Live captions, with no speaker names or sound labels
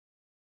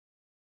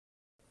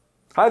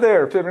Hi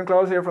there, Fabian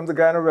Klaus here from the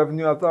Ghana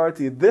Revenue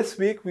Authority. This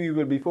week we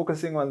will be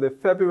focusing on the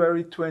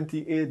February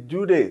 28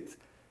 due date.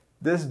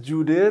 This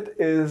due date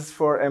is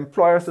for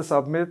employers to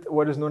submit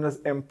what is known as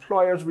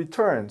employers'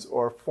 returns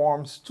or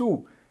Forms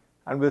 2.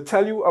 And we'll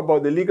tell you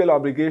about the legal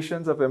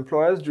obligations of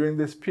employers during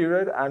this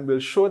period and we'll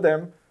show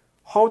them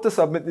how to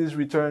submit these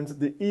returns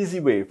the easy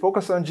way.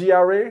 Focus on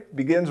GRA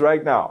begins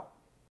right now.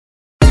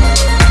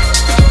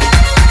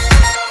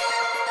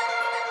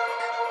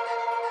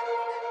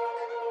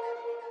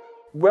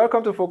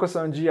 Welcome to Focus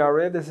on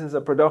GRA. This is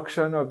a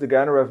production of the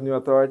Ghana Revenue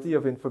Authority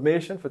of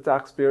Information for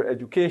Taxpayer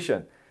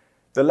Education.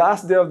 The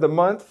last day of the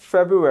month,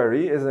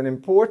 February, is an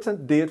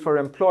important date for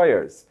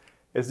employers.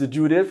 It's the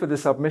due date for the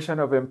submission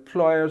of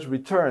employers'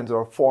 returns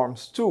or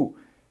Forms 2.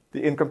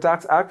 The Income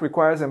Tax Act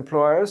requires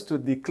employers to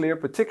declare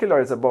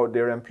particulars about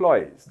their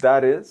employees.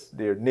 That is,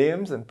 their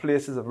names and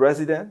places of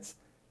residence,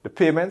 the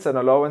payments and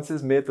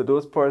allowances made to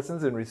those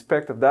persons in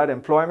respect of that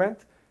employment,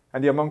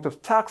 and the amount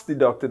of tax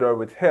deducted or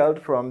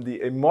withheld from the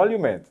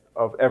emolument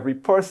of every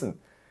person.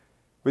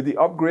 With the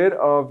upgrade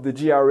of the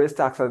GRA's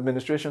tax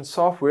administration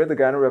software, the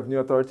Ghana Revenue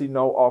Authority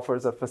now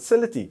offers a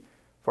facility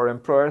for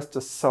employers to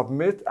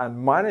submit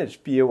and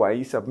manage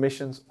PAYE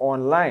submissions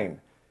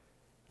online.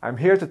 I'm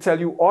here to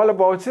tell you all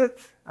about it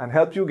and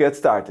help you get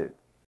started.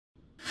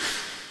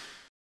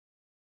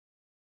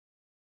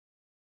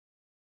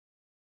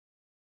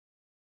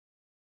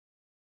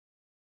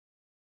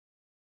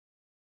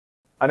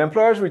 An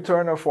employer's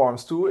return or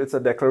Forms 2 is a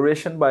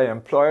declaration by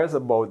employers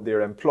about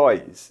their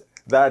employees.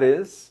 That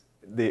is,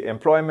 the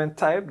employment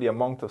type, the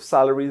amount of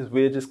salaries,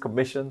 wages,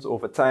 commissions,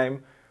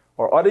 overtime,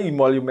 or other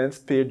emoluments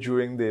paid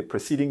during the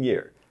preceding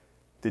year.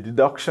 The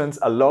deductions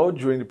allowed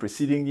during the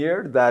preceding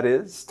year, that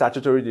is,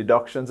 statutory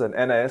deductions and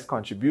NIS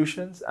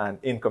contributions and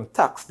income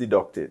tax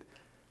deducted.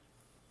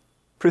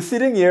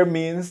 Preceding year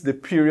means the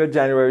period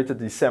January to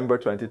December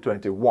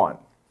 2021.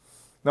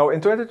 Now,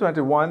 in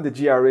 2021, the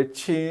GRA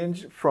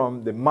changed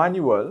from the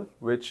manual,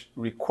 which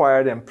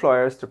required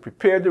employers to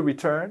prepare the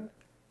return,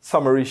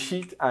 summary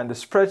sheet, and the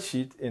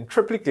spreadsheet in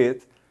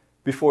triplicate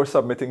before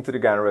submitting to the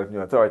Ghana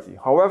Revenue Authority.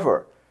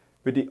 However,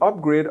 with the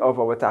upgrade of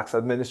our tax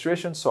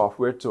administration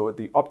software to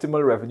the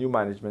Optimal Revenue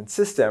Management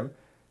System,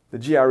 the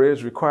GRA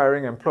is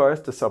requiring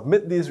employers to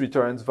submit these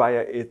returns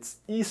via its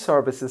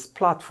eServices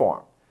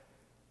platform.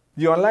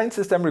 The online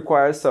system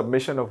requires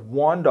submission of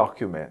one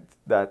document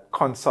that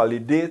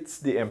consolidates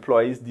the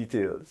employee's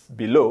details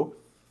below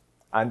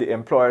and the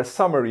employer's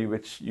summary,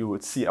 which you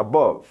would see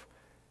above.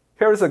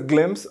 Here is a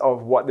glimpse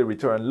of what the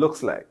return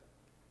looks like.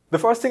 The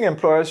first thing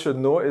employers should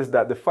know is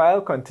that the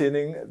file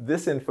containing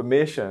this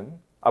information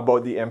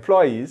about the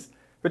employees,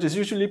 which is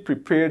usually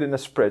prepared in a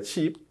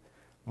spreadsheet,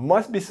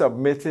 must be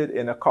submitted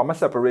in a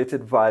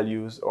comma-separated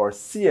values or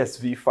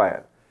CSV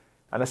file.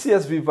 And a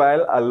CSV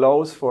file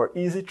allows for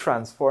easy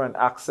transfer and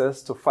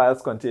access to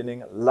files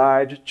containing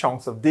large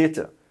chunks of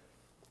data.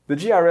 The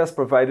GRA has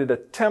provided a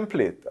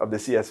template of the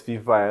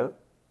CSV file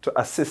to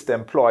assist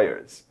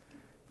employers.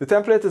 The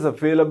template is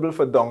available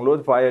for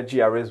download via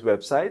GRA's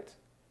website,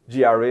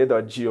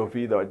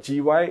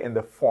 gra.gov.gy, in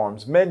the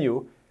Forms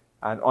menu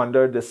and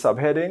under the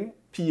subheading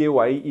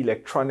PAYE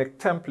Electronic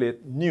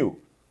Template New.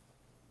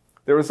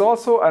 There is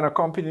also an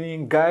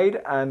accompanying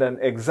guide and an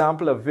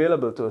example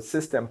available to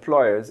assist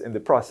employers in the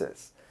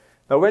process.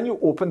 Now, when you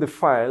open the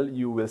file,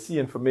 you will see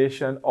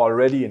information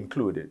already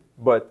included,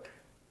 but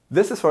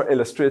this is for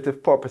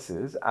illustrative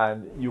purposes,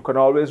 and you can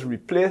always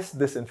replace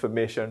this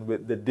information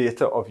with the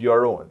data of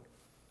your own.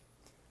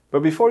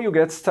 But before you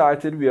get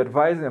started, we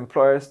advise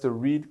employers to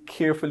read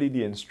carefully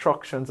the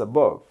instructions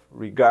above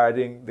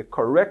regarding the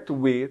correct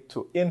way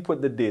to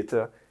input the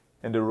data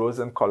in the rows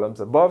and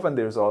columns above, and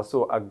there's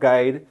also a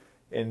guide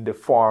in the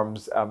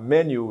Forms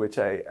menu, which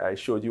I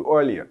showed you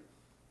earlier.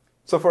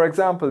 So for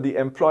example, the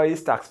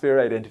employee's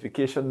taxpayer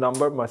identification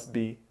number must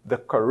be the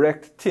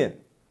correct TIN.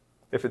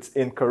 If it's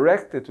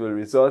incorrect, it will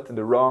result in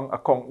the wrong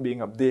account being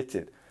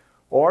updated,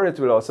 or it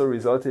will also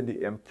result in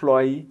the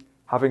employee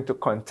having to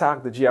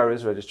contact the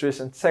GRA's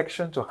registration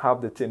section to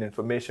have the TIN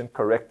information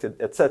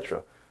corrected,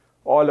 etc.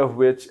 All of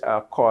which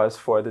cause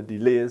further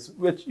delays,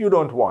 which you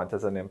don't want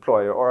as an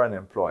employer or an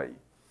employee.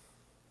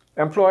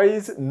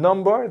 Employee's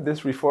number,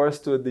 this refers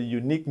to the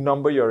unique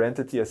number your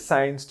entity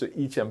assigns to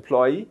each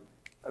employee,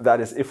 that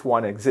is, if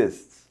one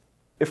exists.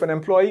 If an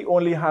employee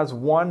only has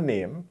one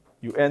name,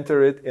 you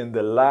enter it in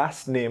the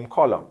last name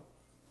column.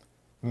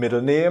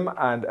 Middle name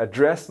and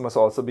address must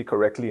also be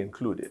correctly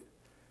included.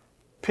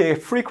 Pay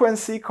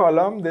frequency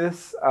column,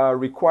 this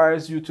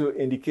requires you to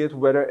indicate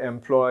whether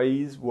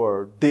employees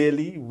were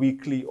daily,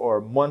 weekly, or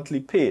monthly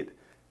paid.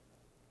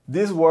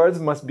 These words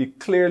must be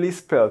clearly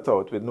spelled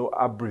out with no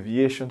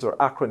abbreviations or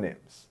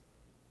acronyms.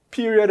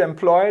 Period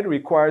employed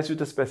requires you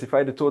to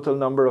specify the total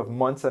number of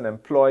months an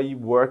employee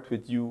worked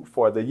with you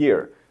for the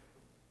year.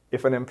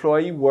 If an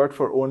employee worked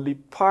for only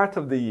part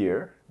of the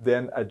year,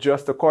 then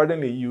adjust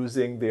accordingly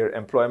using their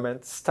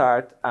employment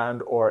start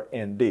and/or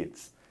end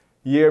dates.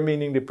 Year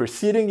meaning the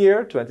preceding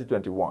year,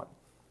 2021.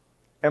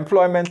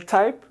 Employment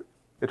type,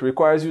 it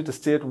requires you to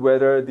state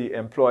whether the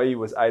employee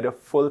was either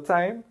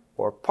full-time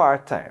or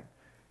part-time.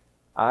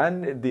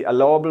 and the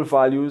allowable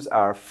values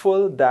are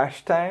full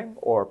dash time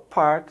or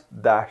part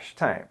dash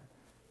time.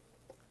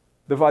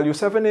 The value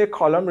 7A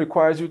column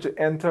requires you to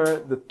enter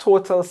the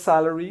total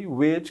salary,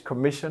 wage,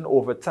 commission,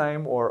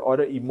 overtime, or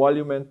other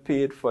emolument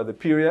paid for the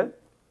period.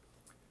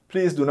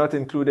 Please do not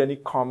include any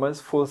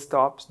commas, full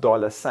stops,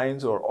 dollar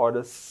signs, or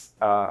other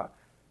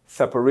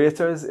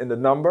separators in the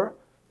number.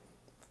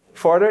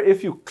 Further,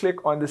 if you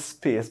click on the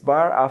space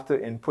bar after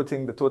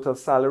inputting the total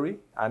salary,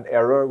 an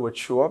error would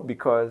show up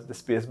because the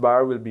space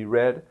bar will be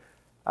read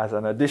as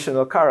an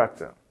additional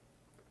character.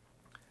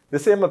 The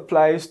same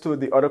applies to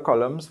the other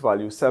columns,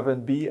 value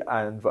 7B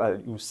and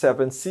value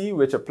 7C,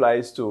 which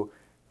applies to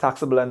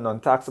taxable and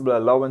non-taxable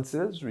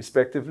allowances,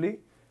 respectively,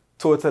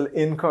 total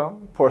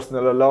income,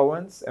 personal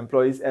allowance,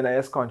 employees'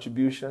 NIS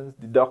contributions,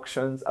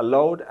 deductions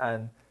allowed,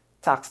 and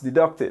tax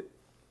deducted.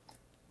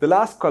 The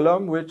last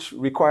column, which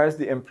requires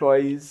the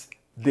employee's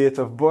date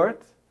of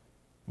birth,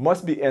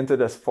 must be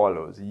entered as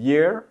follows: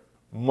 year,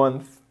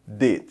 month,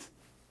 date.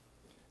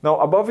 Now,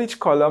 above each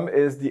column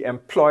is the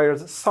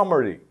employer's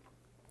summary,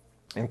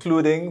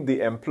 including the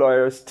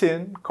employer's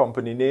TIN,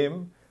 company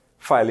name,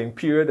 filing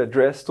period,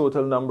 address,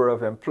 total number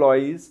of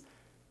employees,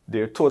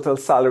 their total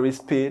salaries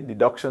paid,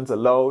 deductions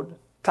allowed,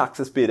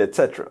 taxes paid,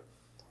 etc.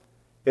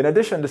 In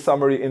addition, the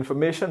summary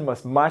information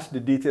must match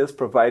the details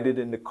provided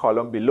in the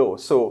column below.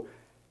 So,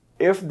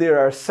 if there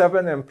are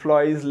 7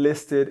 employees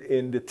listed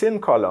in the TIN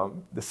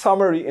column, the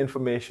summary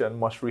information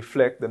must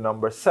reflect the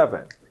number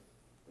 7.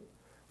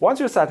 Once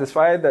you're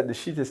satisfied that the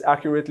sheet is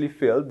accurately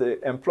filled, the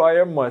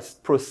employer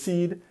must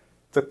proceed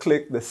to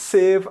click the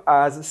Save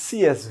as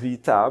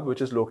CSV tab,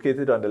 which is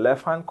located on the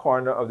left-hand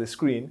corner of the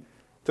screen,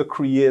 to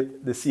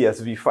create the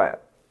CSV file.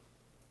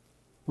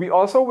 We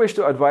also wish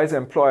to advise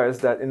employers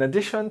that in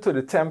addition to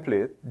the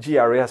template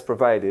GRA has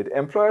provided,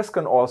 employers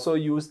can also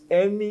use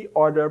any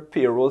other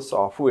payroll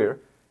software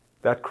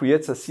that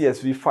creates a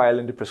CSV file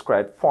in the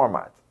prescribed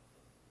format.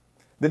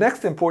 The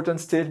next important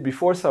stage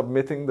before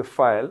submitting the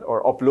file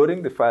or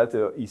uploading the file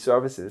to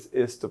eServices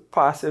is to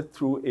pass it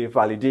through a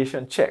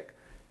validation check.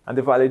 And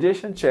the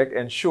validation check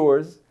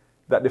ensures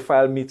that the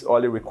file meets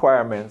all the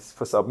requirements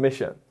for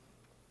submission.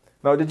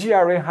 Now, the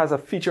GRA has a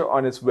feature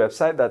on its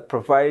website that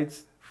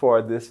provides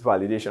for this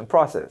validation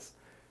process.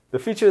 The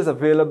feature is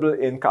available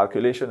in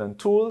Calculation and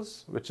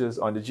Tools, which is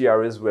on the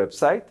GRA's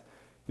website.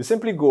 You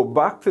simply go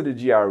back to the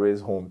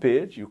GRA's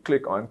homepage, you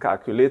click on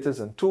Calculators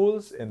and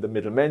Tools in the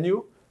middle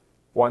menu.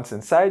 Once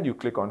inside, you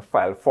click on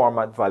File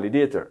Format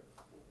Validator.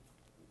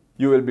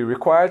 You will be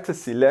required to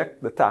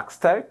select the tax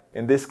type,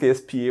 in this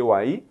case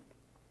PAYE,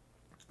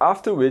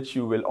 after which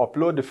you will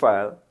upload the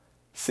file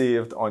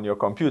saved on your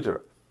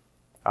computer.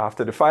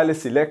 After the file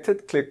is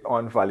selected, click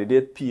on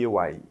Validate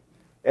PAYE.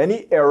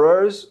 Any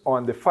errors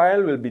on the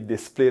file will be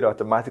displayed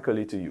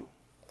automatically to you.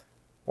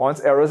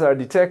 Once errors are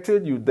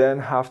detected, you then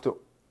have to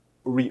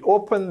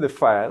reopen the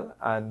file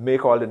and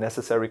make all the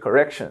necessary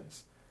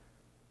corrections.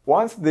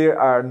 Once there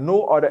are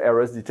no other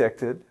errors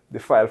detected, the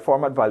File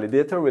Format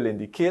Validator will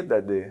indicate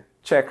that the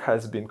check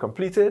has been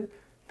completed,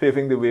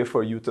 paving the way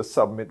for you to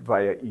submit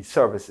via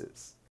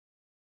eServices.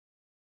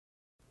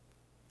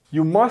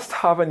 You must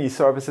have an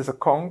eServices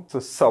account to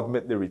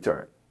submit the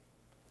return.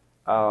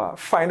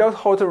 Find out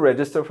how to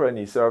register for an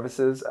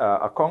eServices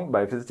account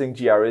by visiting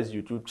GRA's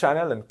YouTube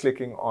channel and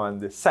clicking on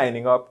the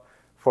Signing Up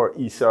for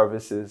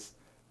eServices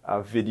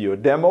video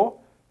demo.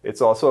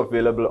 It's also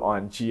available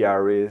on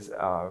GRA's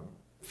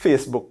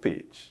Facebook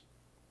page.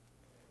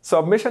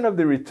 Submission of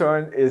the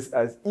return is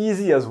as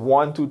easy as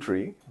 1, 2,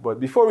 3, but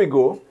before we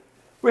go,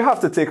 we have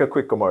to take a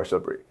quick commercial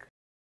break.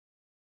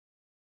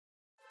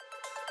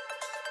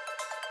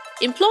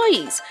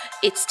 Employees,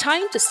 it's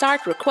time to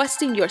start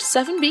requesting your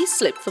 7B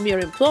slip from your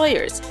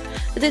employers.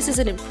 This is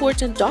an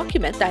important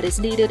document that is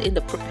needed in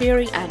the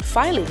preparing and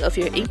filing of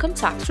your income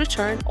tax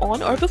return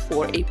on or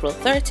before April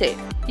 30.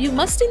 You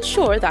must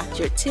ensure that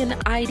your TIN,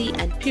 ID,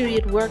 and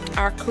period worked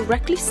are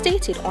correctly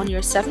stated on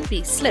your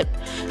 7B slip.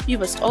 You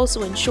must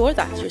also ensure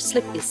that your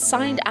slip is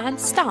signed and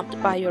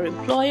stamped by your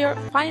employer,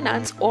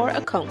 finance, or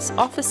accounts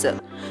officer.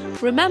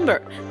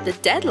 Remember, the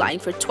deadline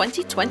for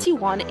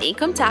 2021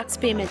 income tax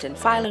payment and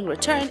filing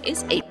return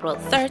is April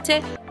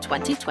 30,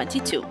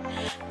 2022.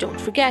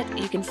 Don't forget,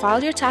 you can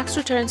file your tax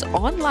returns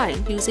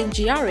online using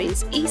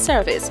GRA's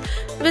eService.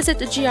 Visit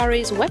the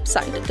GRA's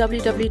website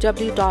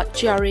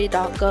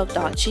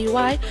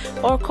www.gra.gov.gy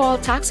or call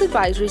Tax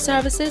Advisory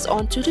Services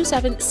on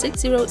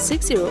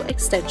 227-6060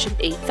 extension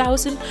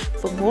 8000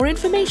 for more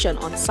information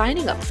on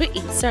signing up for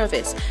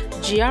eService.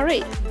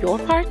 GRA, your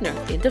partner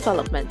in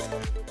development.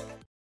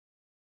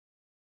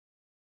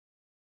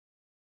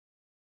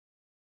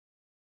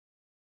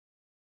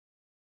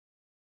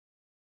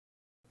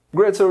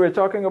 Great, so we're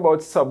talking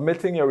about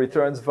submitting your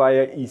returns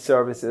via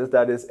eServices,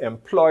 that is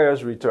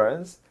employers'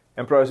 returns.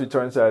 Employers'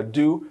 returns are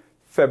due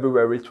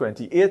February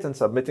 28th, and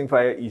submitting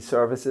via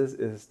eServices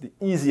is the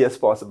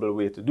easiest possible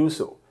way to do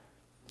so.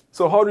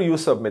 So how do you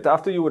submit?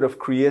 After you would have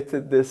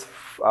created this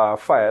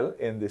file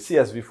in the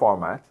CSV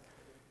format,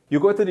 you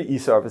go to the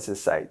eServices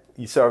site,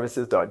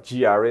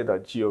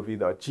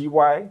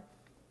 eservices.gra.gov.gy.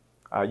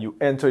 You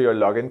enter your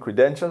login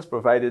credentials,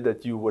 provided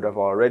that you would have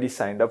already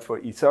signed up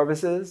for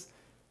eServices.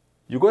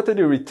 You go to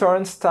the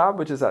Returns tab,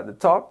 which is at the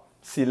top,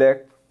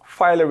 select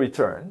File a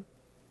Return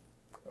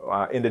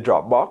in the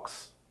drop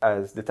box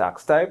as the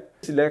tax type.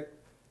 Select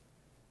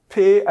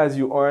Pay as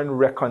you earn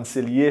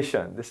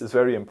reconciliation. This is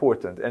very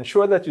important.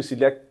 Ensure that you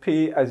select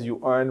Pay as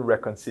you earn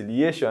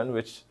reconciliation,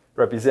 which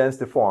represents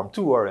the Form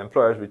 2 or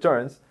employer's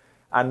returns,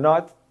 and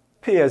not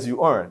Pay as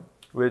you earn,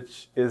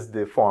 which is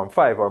the Form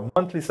 5 or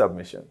monthly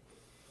submission.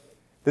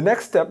 The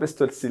next step is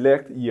to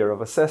select Year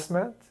of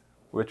Assessment,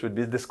 which would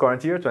be this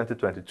current year,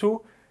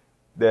 2022.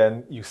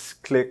 Then you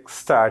click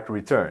Start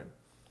Return.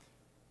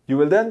 You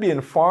will then be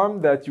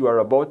informed that you are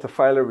about to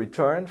file a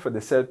return for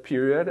the said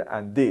period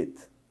and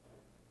date.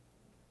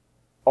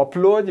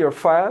 Upload your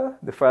file,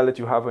 the file that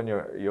you have on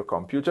your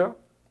computer,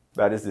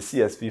 that is the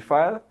CSV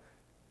file,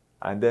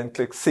 and then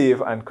click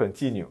Save and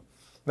Continue.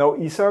 Now,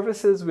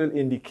 eServices will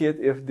indicate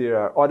if there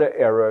are other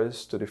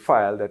errors to the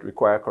file that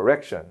require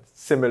correction,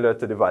 similar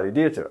to the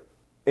validator.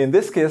 In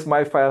this case,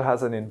 my file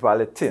has an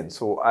invalid TIN,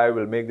 so I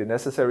will make the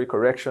necessary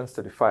corrections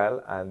to the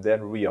file and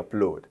then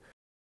re-upload.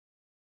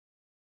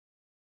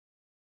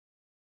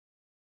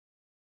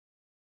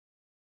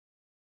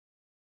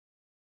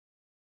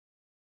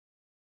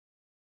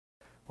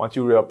 Once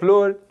you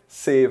re-upload,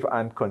 save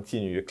and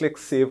continue. You click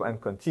Save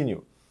and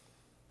Continue.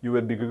 You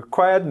will be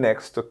required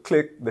next to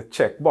click the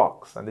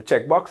checkbox. And the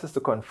checkbox is to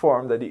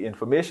confirm that the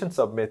information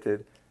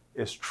submitted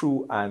is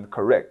true and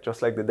correct,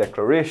 just like the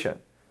declaration.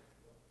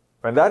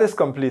 When that is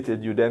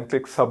completed, you then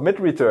click Submit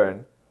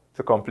Return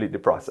to complete the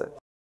process.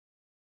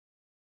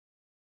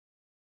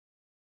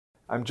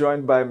 I'm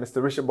joined by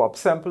Mr. Risha Bob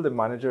Semple, the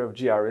manager of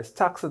GRA's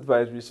Tax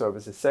Advisory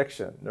Services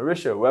section.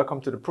 Narisha,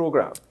 welcome to the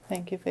program.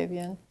 Thank you,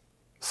 Fabian.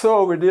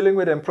 So we're dealing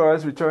with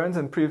employers' returns,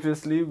 and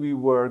previously we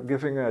were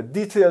giving a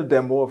detailed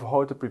demo of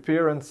how to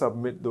prepare and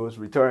submit those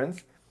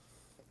returns.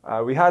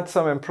 We had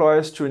some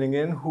employers tuning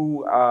in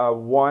who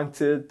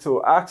wanted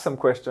to ask some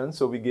questions,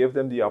 so we gave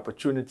them the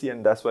opportunity,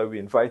 and that's why we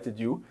invited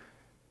you.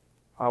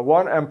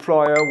 One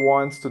employer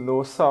wants to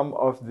know some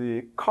of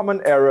the common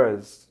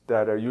errors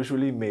that are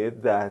usually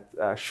made that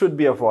should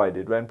be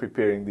avoided when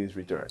preparing these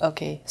returns.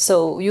 Okay,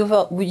 so you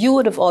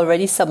would have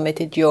already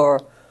submitted your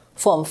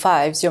Form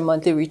 5s, your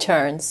monthly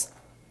returns,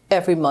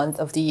 every month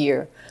of the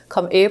year.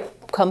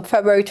 Come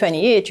February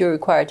 28, you're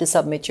required to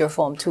submit your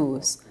Form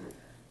 2s.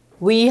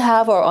 We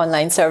have our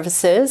online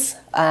services,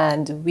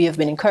 and we have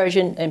been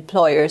encouraging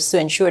employers to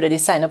ensure that they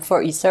sign up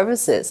for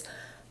eServices.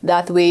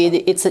 That way,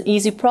 it's an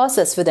easy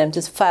process for them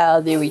to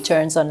file their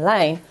returns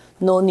online.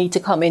 No need to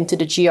come into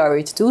the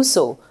GRA to do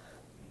so.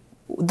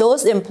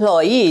 Those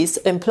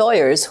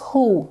employers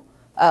who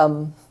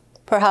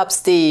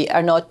perhaps they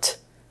are not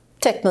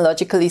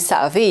technologically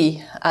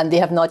savvy and they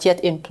have not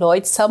yet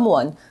employed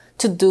someone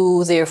to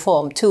do their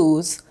Form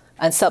 2s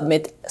and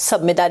submit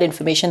that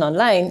information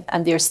online,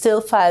 and they're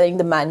still filing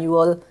the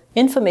manual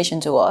information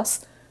to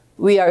us,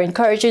 we are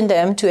encouraging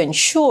them to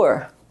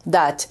ensure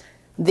that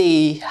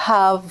they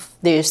have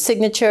their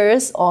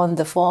signatures on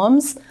the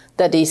forms,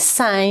 that they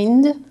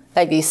signed,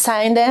 like they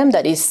sign them,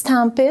 that they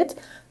stamp it,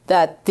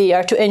 that they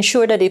are to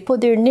ensure that they put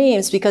their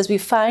names, because we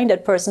find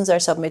that persons are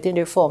submitting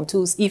their Form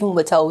 2s even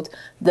without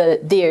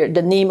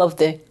the name of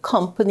the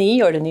company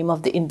or the name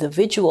of the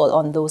individual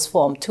on those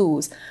Form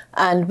 2s.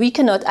 And we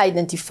cannot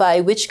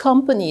identify which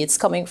company it's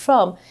coming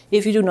from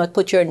if you do not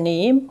put your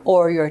name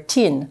or your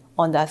TIN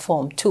on that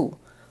Form 2.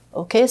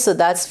 Okay, so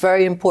that's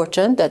very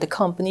important that the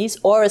companies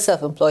or a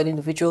self-employed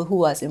individual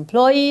who has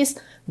employees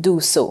do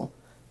so.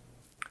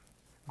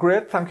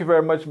 Great. Thank you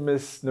very much,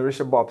 Ms.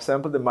 Narisha Bob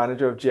Semple, the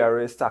manager of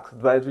GRA's Tax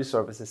Advisory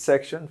Services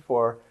section,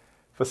 for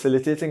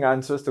facilitating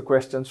answers to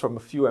questions from a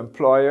few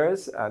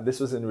employers. This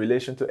was in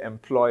relation to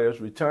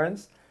employers'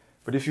 returns.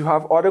 But if you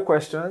have other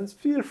questions,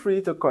 feel free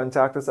to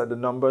contact us at the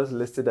numbers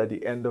listed at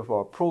the end of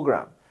our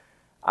program.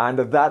 And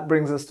that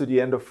brings us to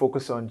the end of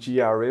Focus on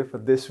GRA for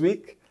this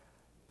week.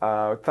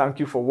 Thank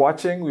you for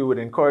watching. We would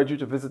encourage you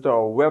to visit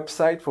our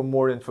website for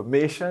more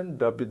information,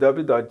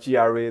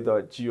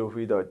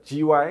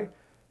 www.gra.gov.gy.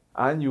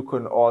 And you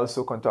can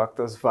also contact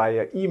us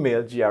via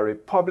email,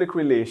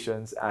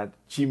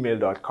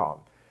 grapublicrelations@gmail.com.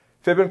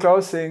 Fabian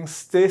Klaus saying,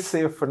 stay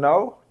safe for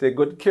now, take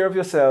good care of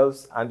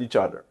yourselves and each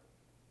other.